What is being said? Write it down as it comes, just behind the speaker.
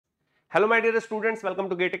Hello my dear students, welcome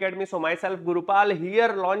to GATE Academy. So myself Gurupal here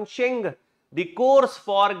launching the course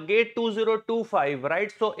for GATE 2025,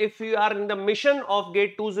 right? So if you are in the mission of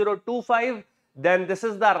GATE 2025, then this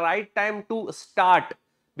is the right time to start,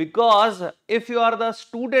 because if you are the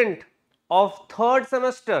student of third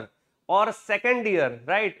semester or second year,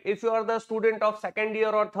 right? If you are the student of second year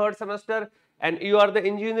or third semester and you are the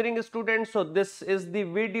engineering student, so this is the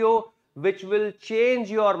video which will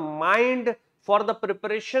change your mind for the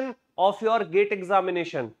preparation of your GATE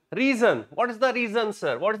examination. Reason, what is the reason,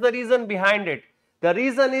 sir? What is the reason behind it? The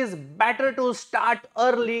reason is better to start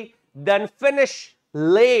early than finish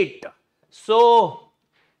late. So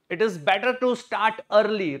it is better to start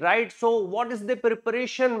early, right? So what is the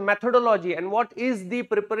preparation methodology and what is the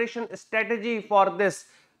preparation strategy for this?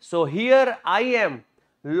 So here I am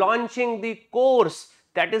launching the course,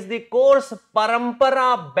 that is the course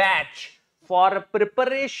Parampara batch for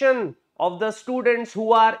preparation of the students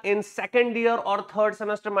who are in second year or third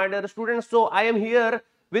semester, my dear students. So I am here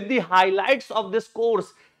with the highlights of this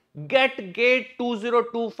course. Get GATE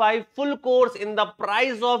 2025 full course in the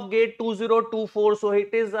price of GATE 2024. So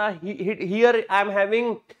it is here I am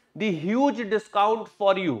having the huge discount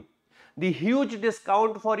for you. The huge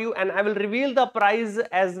discount for you, and I will reveal the price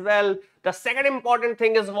as well. The second important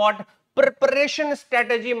thing is what? Preparation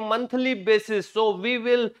strategy monthly basis. So we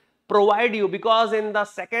will provide you, because in the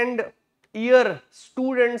second year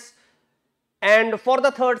students and for the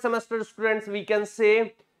third semester students, we can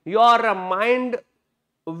say your mind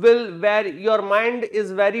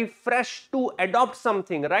is very fresh to adopt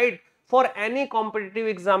something, right, for any competitive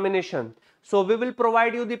examination. So we will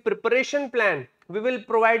provide you the preparation plan, we will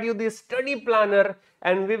provide you the study planner,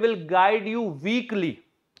 and we will guide you weekly,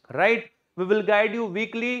 right? We will guide you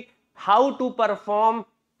weekly how to perform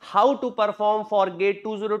for GATE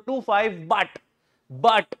 2025,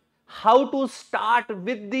 but how to start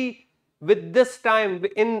with this time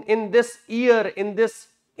in this year, in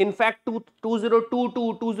fact 2022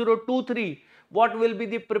 2023, what will be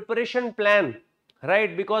the preparation plan,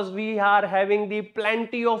 right? Because we are having the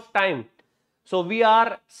plenty of time, so we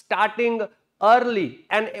are starting early.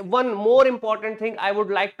 And one more important thing I would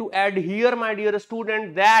like to add here, my dear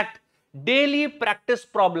student, that daily practice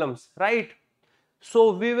problems, right?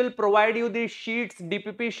 So we will provide you the sheets,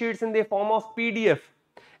 DPP sheets in the form of PDF,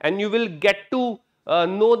 and you will get to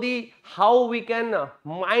know the how we can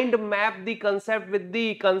mind map the concept with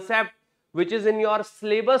the concept which is in your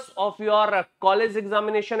syllabus of your college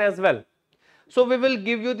examination as well. So we will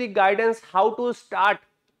give you the guidance how to start,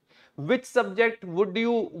 which subject would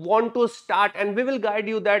you want to start, and we will guide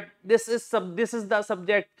you that this is the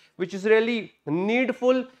subject which is really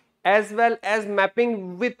needful, as well as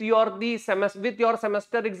mapping with your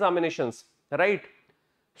semester examinations, right?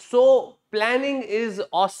 So planning is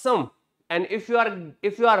awesome, and if you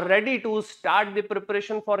are ready to start the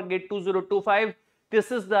preparation for GATE 2025,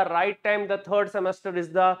 this is the right time. The third semester is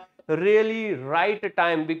the really right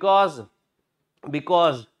time, because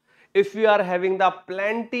if you are having the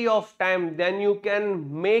plenty of time, then you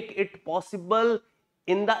can make it possible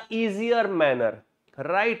in the easier manner,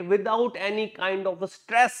 right, without any kind of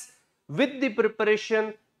stress, with the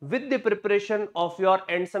preparation of your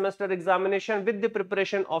end semester examination, with the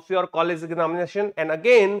preparation of your college examination. And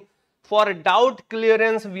again, for doubt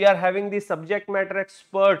clearance, we are having the subject matter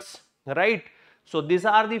experts, right? So these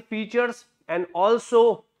are the features. And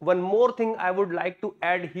also one more thing I would like to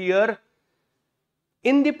add here,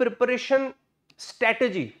 in the preparation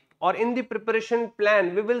strategy or in the preparation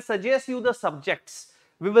plan, we will suggest you the subjects,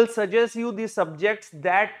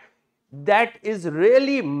 that is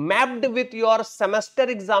really mapped with your semester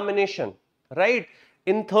examination, right?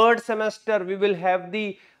 In third semester we will have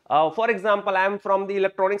the for example, I am from the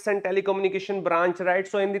electronics and telecommunication branch, right?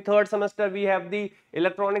 So in the third semester we have the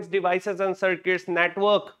electronics devices and circuits,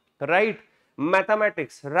 network, right,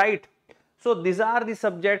 mathematics, right? So these are the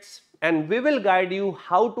subjects, and we will guide you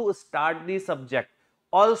how to start the subject.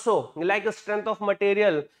 Also, like a strength of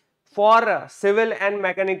material for civil and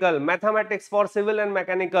mechanical, mathematics for civil and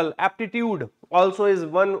mechanical, aptitude also is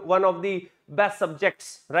one of the best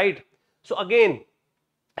subjects, right? So again,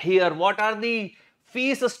 here what are the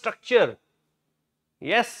fees structure?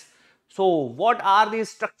 Yes, so what are the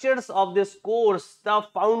structures of this course? The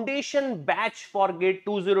foundation batch for GATE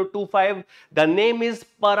 2025, the name is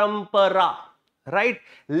Parampara, right,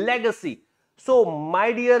 legacy. So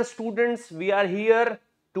my dear students, we are here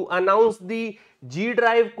to announce the G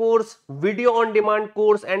Drive course, video on demand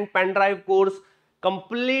course, and pen drive course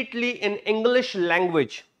completely in English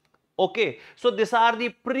language. Okay, so these are the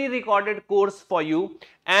pre-recorded course for you,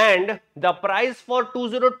 and the price for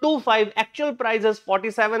 2025 actual price is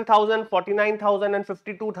 47,000, 49,000 and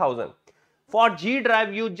 52,000. For G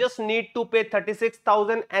Drive you just need to pay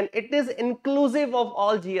 36,000 and it is inclusive of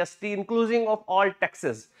all GST, inclusive of all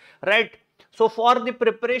taxes, right? So for the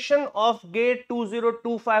preparation of GATE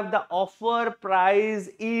 2025 the offer price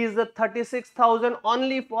is 36,000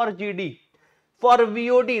 only for GD. For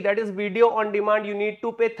VOD, that is video on demand, you need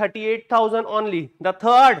to pay 38,000 only. The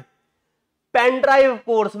third, pen drive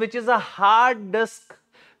course, which is a hard disk,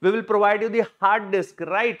 we will provide you the hard disk,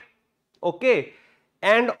 right? Okay,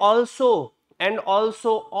 and also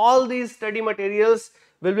all these study materials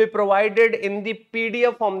will be provided in the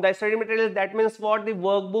PDF form. The study materials, that means for the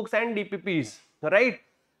workbooks and DPPs, right?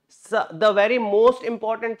 So the very most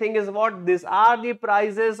important thing is what? These are the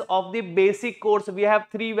prices of the basic course. We have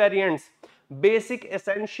three variants: basic,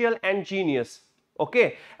 essential and genius.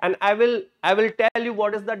 Okay, and I will tell you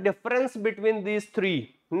what is the difference between these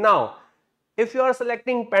three. Now if you are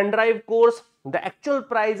selecting pen drive course, the actual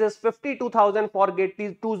price is 52,000 for GATE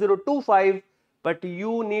 2025, but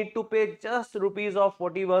you need to pay just rupees of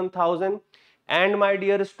 41,000. And my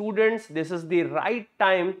dear students, this is the right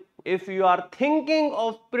time if you are thinking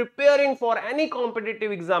of preparing for any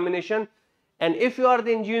competitive examination, and if you are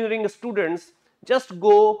the engineering students, just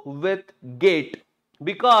go with GATE,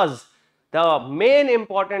 because the main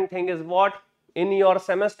important thing is what? In your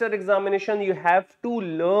semester examination you have to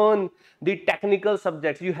learn the technical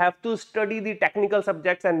subjects, you have to study the technical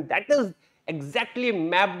subjects, and that is exactly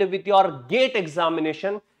mapped with your GATE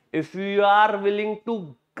examination. If you are willing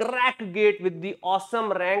to crack GATE with the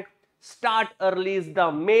awesome rank, start early is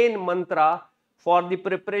the main mantra for the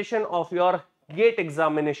preparation of your GATE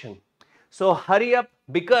examination. So hurry up,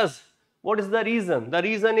 because what is the reason? The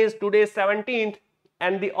reason is today is 17th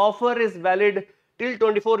and the offer is valid till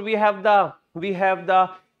 24. We have the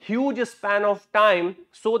huge span of time,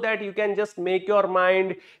 so that you can just make your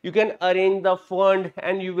mind, you can arrange the fund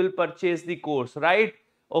and you will purchase the course, right?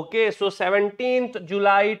 Okay, so 17th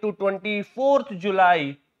July to 24th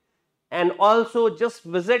July, and also just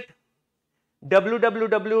visit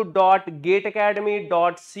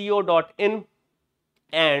www.gateacademy.co.in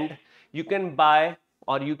and you can buy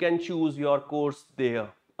or you can choose your course there.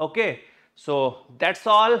 Okay, so that's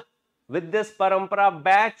all with this Parampara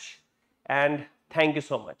batch, and thank you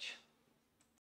so much.